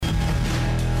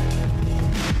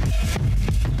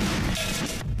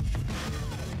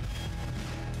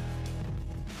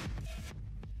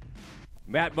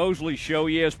Matt Mosley Show,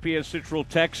 ESPN Central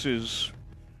Texas.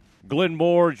 Glenn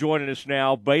Moore joining us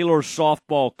now, Baylor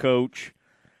softball coach.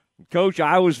 Coach,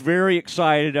 I was very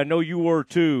excited. I know you were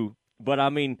too. But, I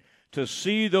mean, to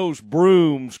see those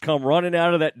brooms come running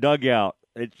out of that dugout,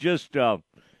 it just, it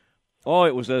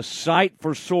was a sight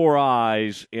for sore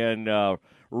eyes and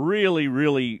really,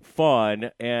 really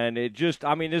fun. And it just,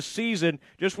 I mean, this season,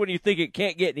 just when you think it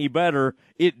can't get any better,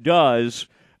 it does.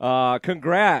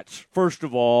 Congrats, first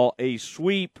of all, a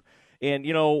sweep. And,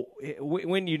 you know,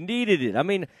 when you needed it, I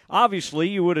mean, obviously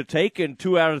you would have taken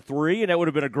 2 out of 3, and that would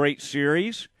have been a great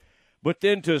series. But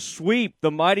then to sweep the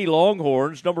mighty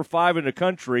Longhorns, number 5 in the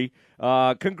country,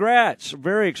 congrats.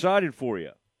 Very excited for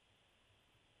you.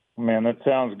 Man, that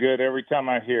sounds good every time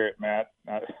I hear it, Matt.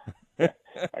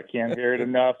 I can't hear it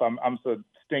enough. I'm so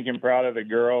stinking proud of the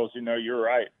girls. You know, you're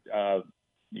right.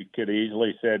 You could have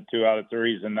easily said 2 out of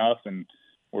 3 is enough, and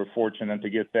we're fortunate to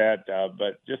get that.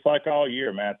 But just like all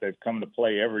year, Matt, they've come to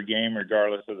play every game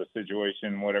regardless of the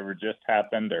situation, whatever just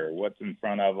happened or what's in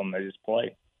front of them, they just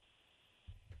play.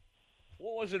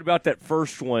 What was it about that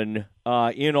first one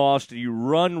in Austin? You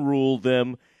ruled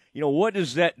them. You know, what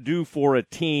does that do for a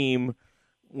team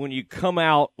when you come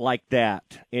out like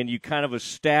that and you kind of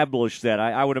establish that?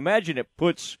 I would imagine it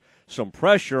puts some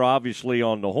pressure, obviously,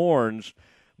 on the Horns.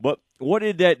 But what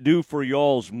did that do for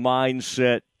y'all's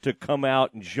mindset to come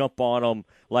out and jump on them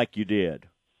like you did?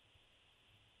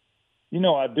 You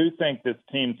know, I do think this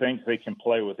team thinks they can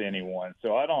play with anyone.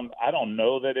 So I don't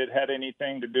know that it had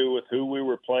anything to do with who we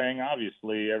were playing.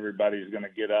 Obviously, everybody's going to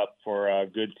get up for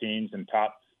good teams and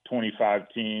top 25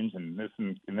 teams, and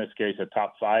in this case, a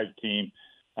top 5 team.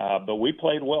 But we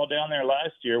played well down there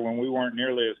last year when we weren't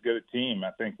nearly as good a team.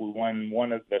 I think we won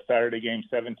one of the Saturday game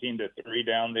 17-3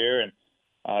 down there, and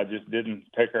just didn't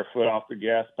take our foot off the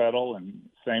gas pedal. And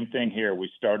same thing here. We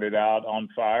started out on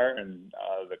fire, and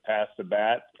they passed the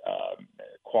bat,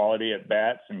 quality at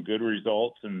bats and good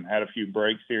results, and had a few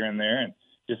breaks here and there, and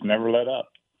just never let up.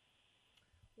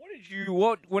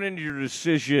 What went into your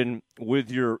decision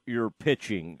with your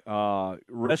pitching?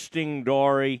 Resting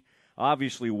Dari,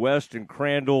 obviously West and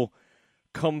Crandall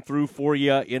come through for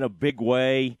you in a big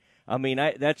way. I mean,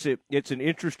 that's it. It's an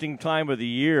interesting time of the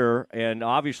year, and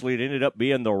obviously it ended up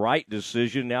being the right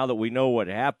decision now that we know what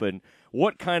happened.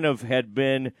 What kind of had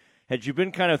you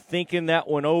been kind of thinking that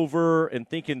one over and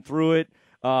thinking through it,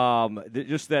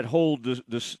 just that whole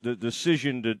the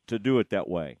decision to do it that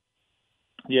way?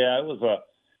 Yeah, it was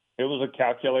a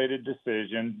calculated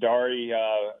decision. Dari,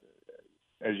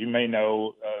 as you may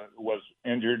know, was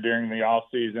injured during the off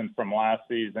season from last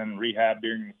season, rehab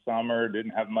during the summer,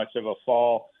 didn't have much of a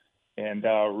fall, and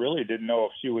really didn't know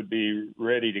if she would be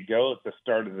ready to go at the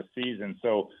start of the season.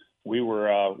 So we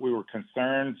were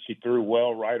concerned. She threw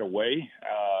well right away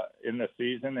in the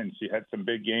season, and she had some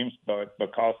big games, but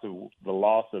because of the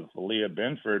loss of Leah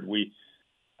Benford, we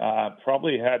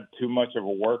probably had too much of a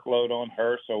workload on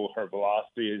her, so her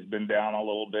velocity has been down a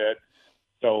little bit.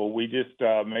 So we just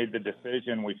made the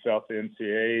decision. We felt the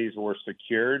NCAAs were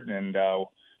secured, and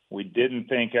we didn't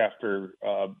think after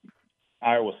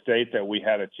Iowa State that we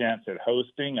had a chance at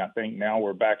hosting. I think now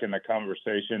we're back in the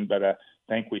conversation, but I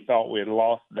think we thought we had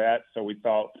lost that. So we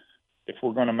thought if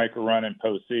we're going to make a run in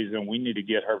postseason, we need to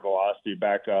get her velocity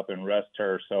back up and rest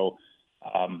her. So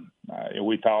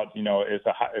we thought, you know, it's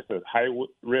a high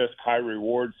risk, high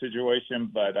reward situation,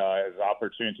 but it's an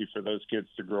opportunity for those kids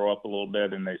to grow up a little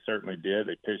bit, and they certainly did.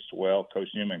 They pitched well. Coach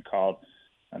Newman called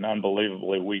an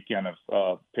unbelievably weekend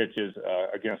of pitches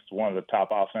against one of the top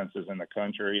offenses in the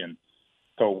country, and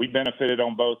so we benefited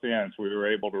on both ends. We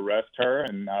were able to rest her,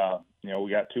 and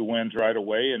we got 2 wins right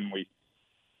away, and we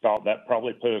thought that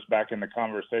probably put us back in the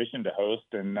conversation to host,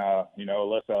 and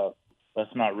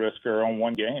let's not risk her on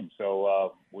one game.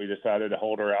 So we decided to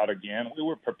hold her out again. We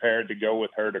were prepared to go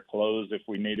with her to close if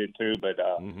we needed to, but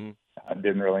I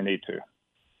didn't really need to.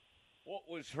 What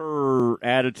was her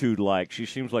attitude like? She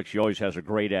seems like she always has a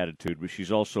great attitude, but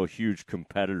she's also a huge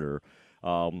competitor.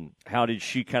 How did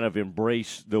she kind of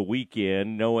embrace the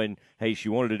weekend, knowing, hey, she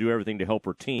wanted to do everything to help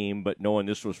her team, but knowing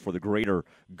this was for the greater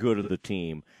good of the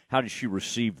team? How did she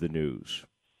receive the news?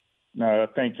 No, I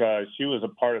think she was a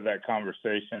part of that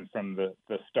conversation from the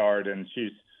start, and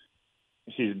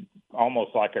she's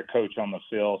almost like a coach on the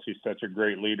field. She's such a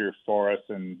great leader for us,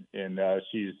 and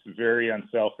she's very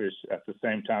unselfish at the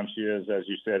same time she is, as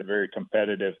you said, very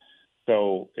competitive.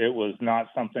 So it was not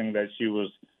something that she was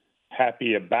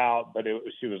happy about, but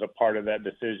she was a part of that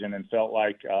decision and felt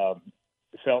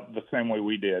the same way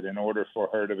we did. In order for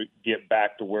her to get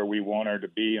back to where we want her to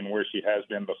be and where she has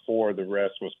been before, the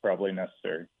rest was probably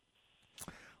necessary.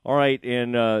 All right,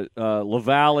 and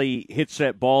LaValle hits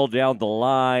that ball down the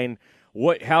line.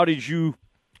 How did you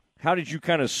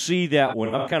kind of see that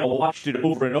one? I kind of watched it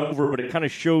over and over, but it kind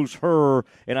of shows her,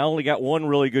 and I only got one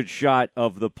really good shot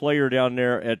of the player down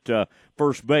there at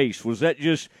first base. Was that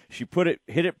just she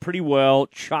hit it pretty well,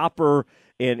 chopper,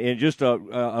 and just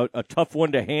a tough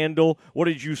one to handle? What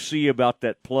did you see about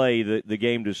that play, the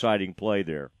game-deciding play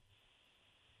there?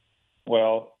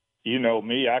 Well, you know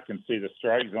me, I can see the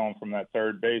strike zone from that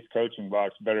third base coaching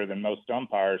box better than most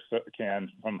umpires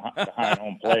can from behind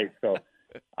home plate. So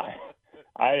I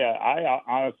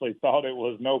honestly thought it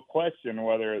was no question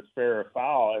whether it's fair or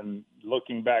foul. And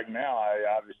looking back now,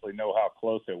 I obviously know how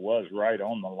close it was, right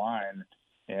on the line.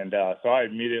 And so I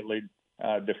immediately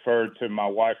deferred to my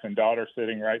wife and daughter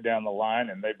sitting right down the line,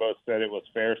 and they both said it was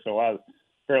fair. So I was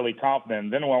fairly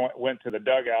confident. Then when I went to the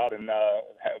dugout and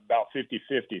about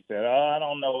 50-50 said, I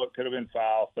don't know, it could have been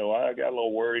foul. So I got a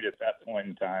little worried at that point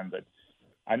in time. But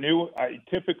I knew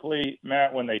typically,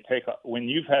 Matt, when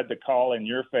you've had the call in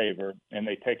your favor and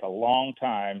they take a long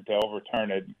time to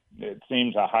overturn it, it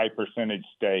seems a high percentage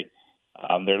stay.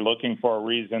 They're looking for a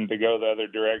reason to go the other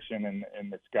direction,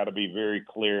 and it's got to be very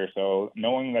clear. So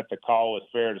knowing that the call was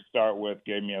fair to start with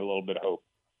gave me a little bit of hope.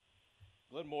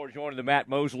 Glenn Moore joining the Matt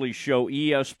Mosley Show,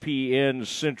 ESPN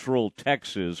Central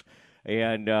Texas.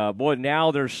 And, boy,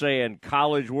 now they're saying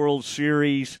College World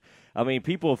Series. I mean,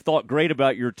 people have thought great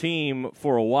about your team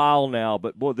for a while now,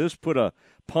 but, boy, this put a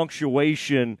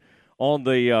punctuation on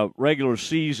the regular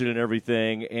season and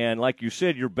everything. And like you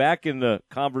said, you're back in the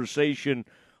conversation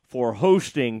for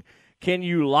hosting. Can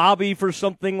you lobby for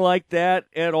something like that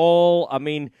at all? I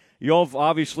mean, you've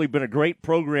obviously been a great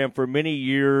program for many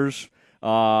years.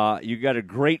 You got a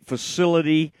great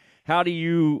facility. How do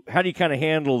you kind of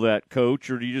handle that, Coach,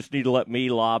 or do you just need to let me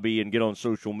lobby and get on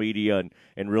social media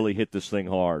and really hit this thing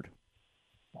hard?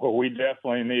 Well, we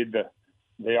definitely need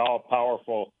the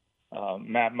all-powerful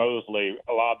Matt Mosley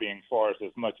lobbying for us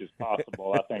as much as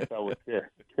possible. I think that would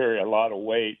carry a lot of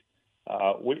weight.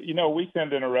 We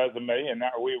send in a resume, and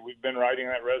we've been writing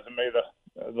that resume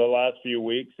the last few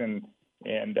weeks, and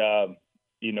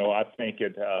I think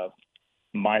it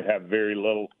might have very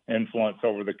little influence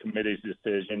over the committee's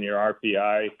decision. Your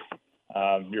RPI,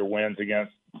 your wins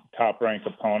against top-ranked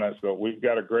opponents, but we've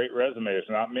got a great resume. There's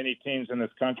not many teams in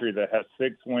this country that have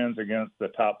 6 wins against the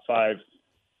top 5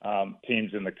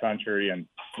 teams in the country, and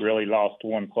really lost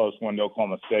one close one to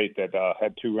Oklahoma State that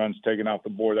had 2 runs taken off the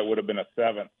board. That would have been a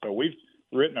 7th. So we've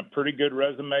written a pretty good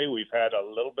resume. We've had a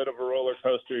little bit of a roller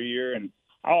coaster year, and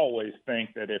I always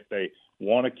think that if they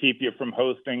want to keep you from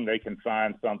hosting, they can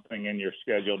find something in your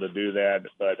schedule to do that.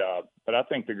 But I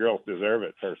think the girls deserve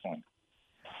it personally.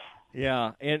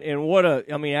 Yeah, and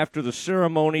after the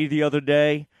ceremony the other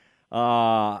day,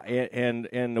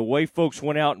 and the way folks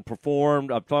went out and performed,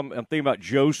 I'm thinking about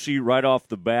Josie right off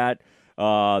the bat,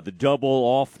 the double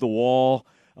off the wall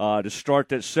to start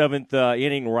that 7th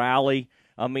inning rally.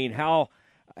 I mean, how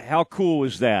cool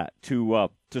is that to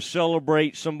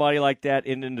celebrate somebody like that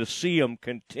and then to see them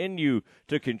continue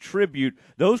to contribute?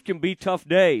 Those can be tough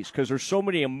days because there's so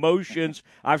many emotions.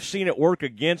 I've seen it work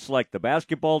against like the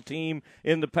basketball team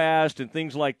in the past and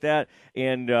things like that.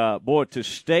 And, boy, to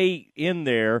stay in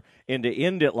there and to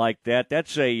end it like that,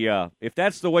 that's if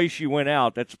that's the way she went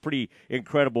out, that's a pretty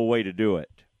incredible way to do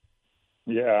it.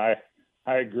 Yeah,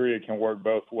 I agree. It can work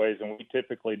both ways, and we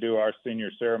typically do our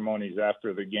senior ceremonies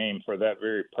after the game for that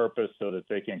very purpose so that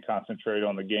they can concentrate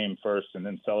on the game first and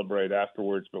then celebrate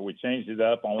afterwards. But we changed it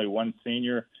up, only one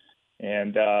senior,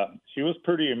 and she was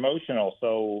pretty emotional.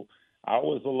 So I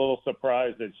was a little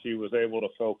surprised that she was able to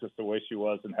focus the way she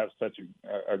was and have such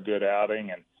a good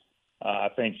outing. And I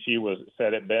think she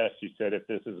said it best. She said, if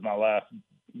this is my last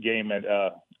game at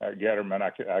Getterman,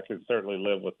 I could certainly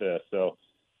live with this. So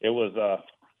it was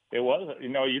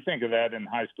you think of that in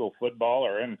high school football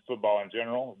or in football in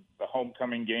general, the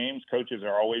homecoming games, coaches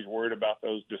are always worried about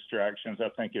those distractions. I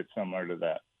think it's similar to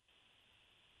that.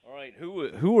 All right.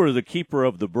 Who are the keeper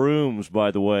of the brooms,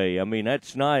 by the way? I mean,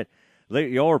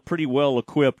 y'all are pretty well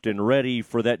equipped and ready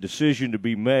for that decision to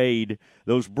be made.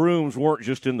 Those brooms weren't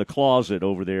just in the closet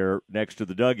over there next to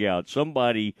the dugout.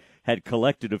 Somebody had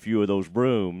collected a few of those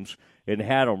brooms and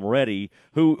had them ready.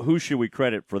 Who should we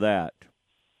credit for that?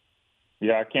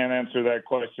 Yeah, I can't answer that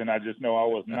question. I just know I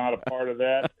was not a part of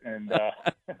that,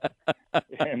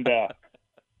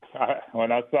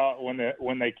 when I saw when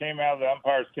they came out, the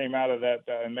umpires came out of that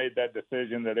and made that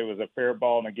decision that it was a fair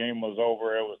ball and the game was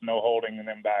over. It was no holding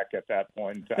them back at that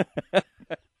point in time.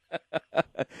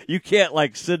 You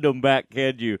can't send them back,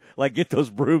 can you? Get those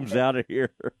brooms out of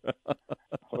here. I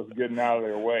was getting out of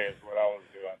their way is what I was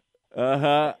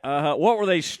doing. What were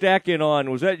they stacking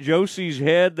on? Was that Josie's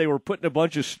head? They were putting a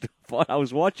bunch of stuff fun. I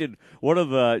was watching one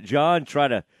of John try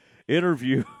to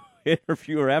interview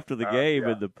her after the game,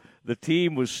 yeah. and the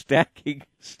team was stacking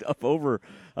stuff over.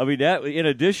 I mean, that in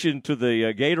addition to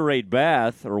the Gatorade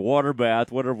bath or water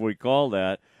bath, whatever we call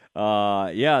that.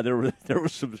 There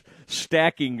was some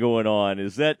stacking going on.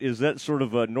 Is that sort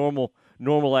of a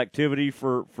normal activity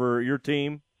for your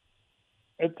team?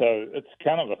 It's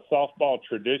kind of a softball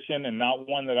tradition and not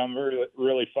one that I'm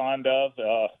really fond of.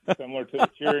 Similar to the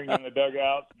cheering in the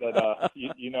dugouts, but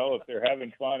if they're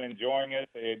having fun, enjoying it,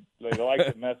 they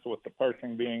like to mess with the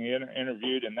person being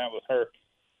interviewed, and that was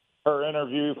her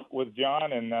interview with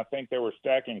John. And I think they were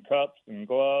stacking cups and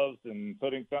gloves and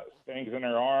putting things in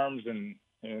her arms, and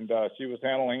she was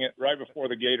handling it right before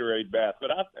the Gatorade bath.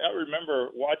 But I remember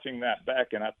watching that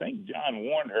back, and I think John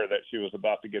warned her that she was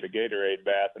about to get a Gatorade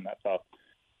bath, and I thought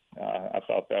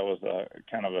that was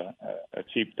kind of a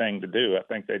cheap thing to do. I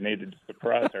think they needed to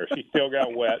surprise her. She still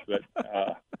got wet, but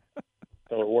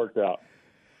so it worked out.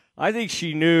 I think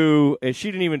she knew, and she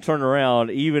didn't even turn around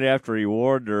even after he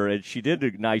warned her, and she did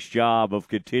a nice job of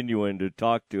continuing to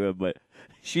talk to him, but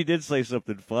she did say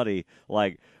something funny,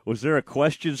 like, was there a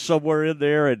question somewhere in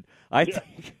there? And I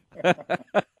think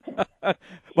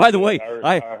by the way,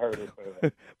 I heard her say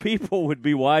that. People would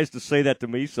be wise to say that to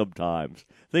me sometimes.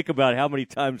 Think about how many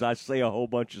times I say a whole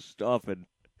bunch of stuff, and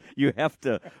you have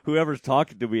to, whoever's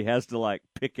talking to me has to, like,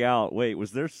 pick out, wait,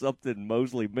 was there something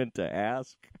Mosley meant to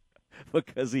ask?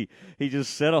 Because he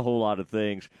just said a whole lot of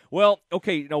things. Well,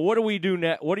 okay, now what do we do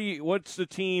now? What's the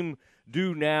team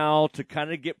do now to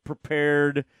kind of get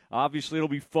prepared? Obviously, it'll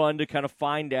be fun to kind of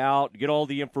find out, get all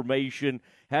the information.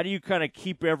 How do you kind of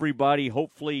keep everybody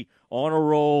hopefully on a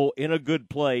roll in a good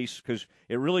place? Because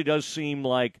it really does seem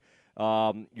like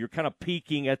you're kind of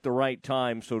peaking at the right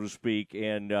time, so to speak.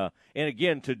 And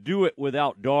again, to do it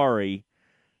without Dari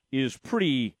is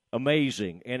pretty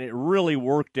amazing, and it really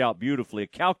worked out beautifully. A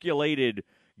calculated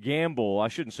gamble, I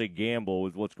shouldn't say gamble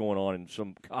with what's going on in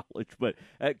some college, but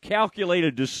a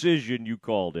calculated decision, you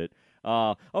called it.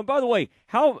 By the way,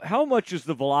 how much is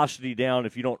the velocity down,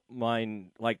 if you don't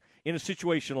mind, like in a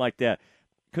situation like that?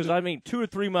 Because, 2 or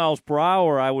 3 miles per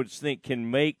hour, I would think,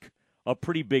 can make a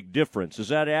pretty big difference. Is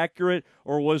that accurate,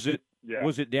 or was it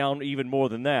down even more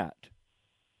than that?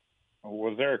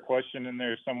 Was there a question in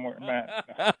there somewhere, Matt?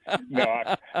 No,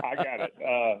 I got it.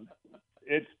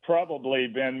 It's probably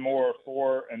been more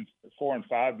 4 and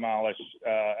 5 miles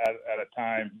at a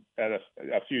time, at a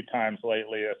few times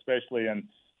lately, especially in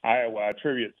Iowa. I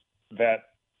attribute that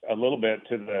a little bit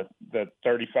to the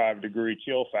 35-degree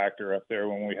chill factor up there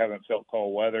when we haven't felt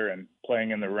cold weather and playing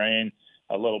in the rain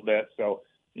a little bit. So,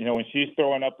 when she's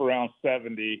throwing up around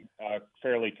 70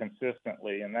 fairly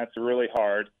consistently, and that's really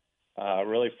hard.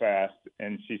 Really fast,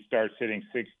 and she starts hitting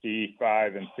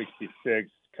 65 and 66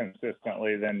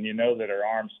 consistently, then you know that her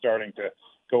arm's starting to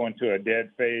go into a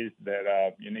dead phase,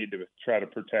 that you need to try to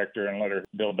protect her and let her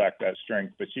build back that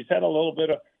strength. But she's had a little bit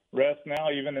of rest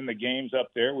now. Even in the games up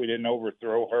there, we didn't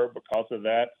overthrow her because of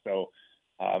that. So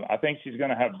I think she's going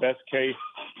to have best case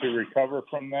to recover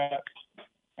from that.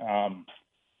 I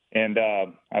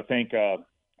think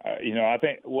I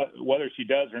think whether she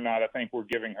does or not, I think we're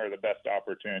giving her the best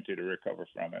opportunity to recover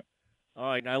from it. All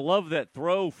right, and I love that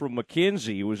throw from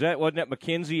McKenzie. Wasn't that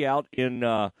McKenzie out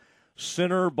in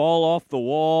center, ball off the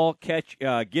wall,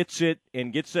 gets it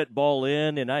and gets that ball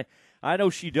in? And I know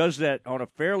she does that on a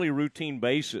fairly routine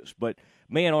basis, but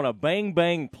man, on a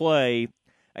bang play,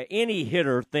 any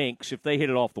hitter thinks if they hit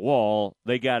it off the wall,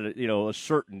 they got a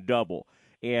certain double,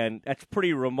 and that's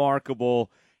pretty remarkable.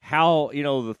 How,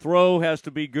 the throw has to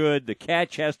be good, the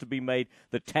catch has to be made,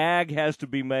 the tag has to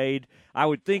be made. I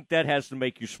would think that has to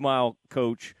make you smile,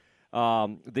 Coach.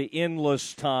 The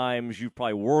endless times you've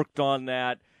probably worked on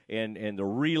that, and the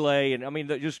relay, and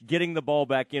just getting the ball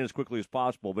back in as quickly as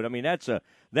possible. But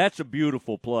that's a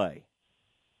beautiful play.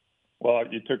 Well,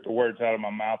 you took the words out of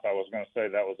my mouth. I was going to say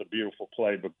that was a beautiful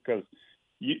play, because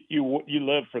you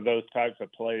live for those types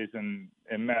of plays, and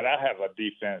Matt, I have a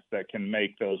defense that can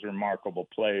make those remarkable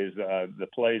plays. The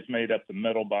plays made up the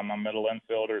middle by my middle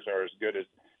infielders are as good as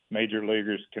major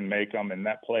leaguers can make them, and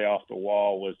that play off the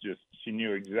wall was just, she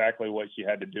knew exactly what she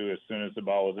had to do as soon as the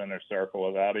ball was in her circle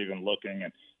without even looking,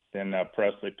 and then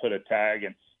Presley put a tag.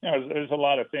 And there's a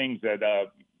lot of things that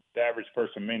the average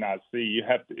person may not see. You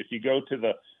have to, if you go to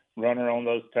the runner on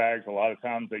those tags, a lot of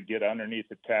times they get underneath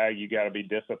the tag. You got to be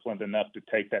disciplined enough to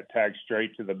take that tag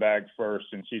straight to the bag first,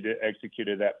 and she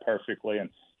executed that perfectly, and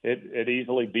it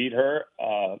easily beat her.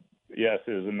 Yes,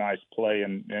 it was a nice play,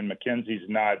 and Mackenzie's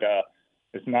not.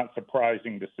 It's not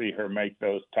surprising to see her make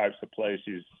those types of plays.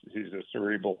 She's a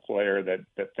cerebral player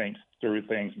that thinks through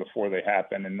things before they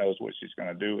happen and knows what she's going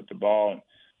to do with the ball.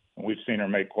 We've seen her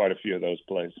make quite a few of those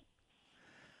plays.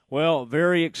 Well,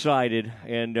 very excited.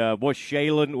 And, boy,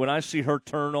 Shaylin, when I see her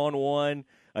turn on one,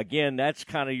 again, that's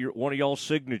kind of one of y'all's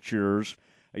signatures.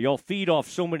 Y'all feed off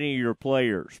so many of your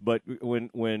players. But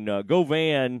when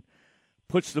Govan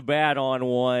puts the bat on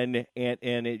one and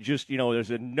it just,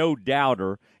 there's a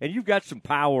no-doubter, and you've got some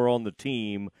power on the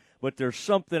team, but there's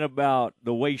something about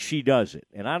the way she does it,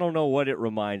 and I don't know what it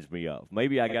reminds me of.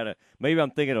 Maybe I'm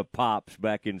thinking of Pops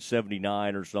back in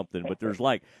 '79 or something. But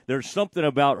there's something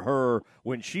about her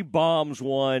when she bombs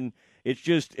one. It's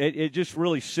just it just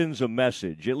really sends a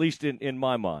message, at least in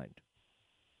my mind.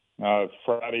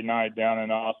 Friday night down in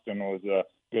Austin was a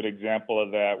good example of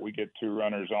that. We get 2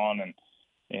 runners on,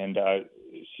 and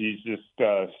she's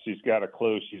got a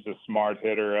clue. She's a smart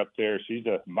hitter up there. She's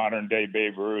a modern day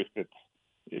Babe Ruth.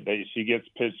 She gets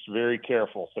pitched very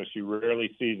careful, so she rarely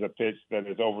sees a pitch that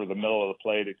is over the middle of the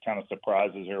plate. It kind of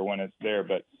surprises her when it's there,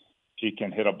 but she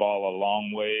can hit a ball a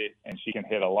long way, and she can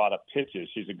hit a lot of pitches.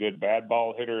 She's a good bad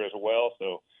ball hitter as well,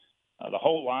 so the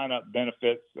whole lineup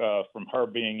benefits from her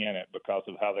being in it because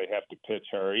of how they have to pitch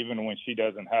her. Even when she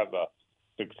doesn't have a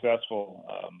successful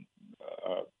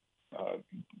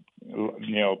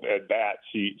at bat,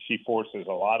 she forces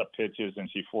a lot of pitches, and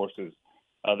she forces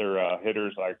other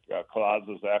hitters like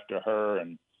Clauses after her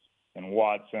and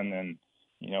Watson and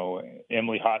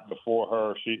Emily Hott before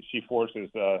her. She forces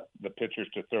the pitchers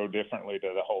to throw differently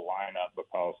to the whole lineup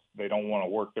because they don't want to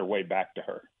work their way back to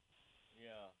her.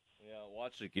 Yeah,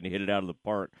 Watson can hit it out of the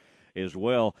park as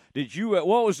well. Did you?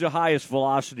 What was the highest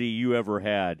velocity you ever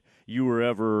had? You were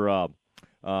ever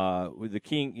with the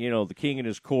king? The king in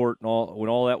his court and all. When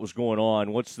all that was going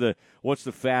on, what's the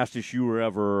fastest you were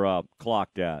ever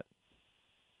clocked at?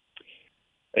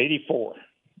 84.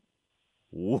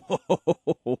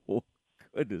 Whoa,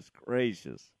 goodness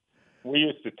gracious. We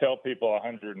used to tell people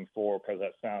 104 because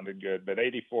that sounded good, but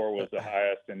 84 was the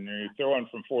highest. And you're throwing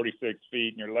from 46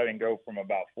 feet and you're letting go from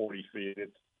about 40 feet.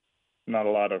 It's not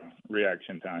a lot of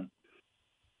reaction time.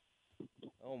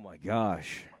 Oh, my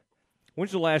gosh.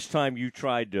 When's the last time you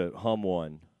tried to hum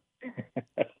one?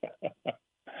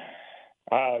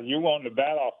 You wanting to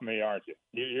bat off me, aren't you?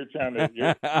 You're trying to.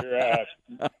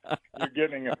 You're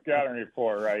getting a scouting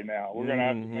report right now. We're going to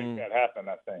have to make that happen,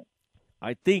 I think.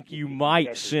 I think you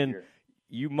might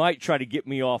try to get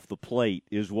me off the plate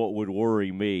is what would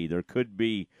worry me. There could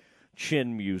be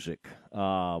chin music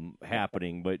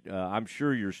happening, but I'm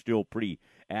sure you're still pretty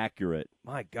accurate.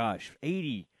 My gosh,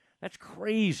 80, that's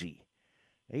crazy.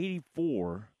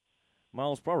 84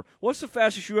 miles per hour. What's the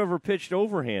fastest you ever pitched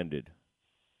overhanded?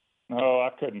 Oh, I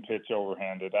couldn't pitch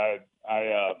overhanded. I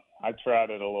tried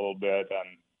it a little bit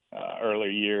in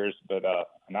early years, but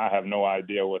and I have no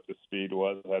idea what the speed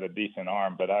was. I had a decent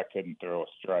arm, but I couldn't throw a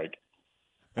strike.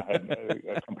 I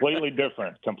had completely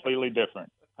different.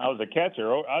 I was a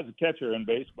catcher in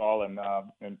baseball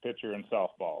and pitcher in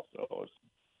softball. So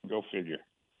go figure.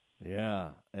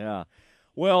 Yeah.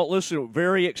 Well, listen,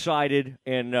 very excited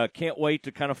and can't wait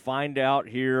to kind of find out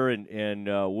here, and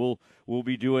we'll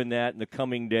be doing that in the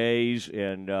coming days.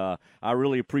 And I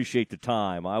really appreciate the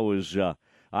time. I was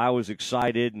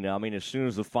excited, and I mean, as soon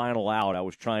as the final out, I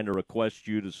was trying to request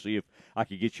you to see if I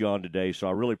could get you on today. So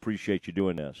I really appreciate you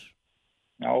doing this.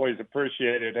 I always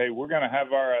appreciate it. Hey, we're going to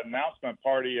have our announcement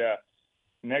party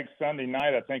next Sunday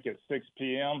night, I think at 6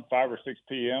 p.m., 5 or 6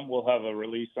 p.m. We'll have a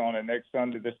release on it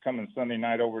this coming Sunday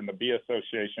night over in the B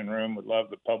Association room. We'd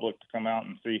love the public to come out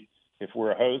and see if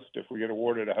we're a host, if we get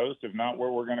awarded a host, if not,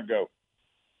 where we're going to go.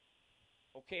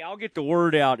 Okay, I'll get the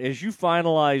word out. As you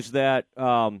finalize that,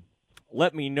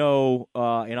 let me know,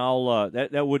 and I'll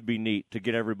that would be neat to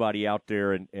get everybody out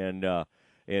there, and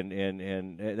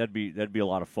that'd be a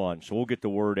lot of fun. So we'll get the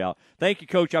word out. Thank you,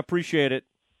 Coach. I appreciate it.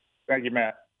 Thank you,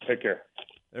 Matt. Take care.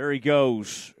 There he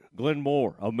goes, Glenn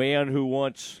Moore, a man who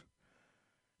once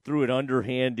threw an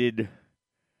underhanded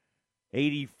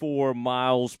 84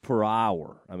 miles per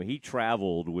hour. I mean, he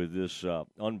traveled with this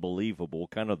unbelievable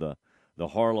kind of the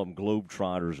Harlem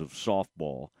Globetrotters of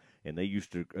softball, and they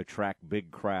used to attract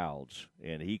big crowds,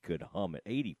 and he could hum at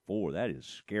 84. That is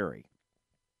scary.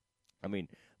 I mean,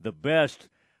 the best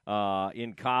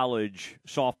in college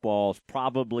softball is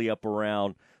probably up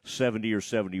around 70 or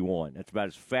 71. That's about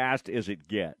as fast as it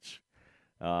gets.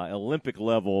 Olympic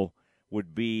level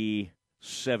would be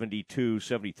 72,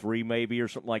 73 maybe, or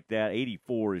something like that.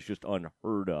 84 is just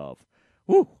unheard of.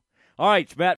 Whew. All right, Matt.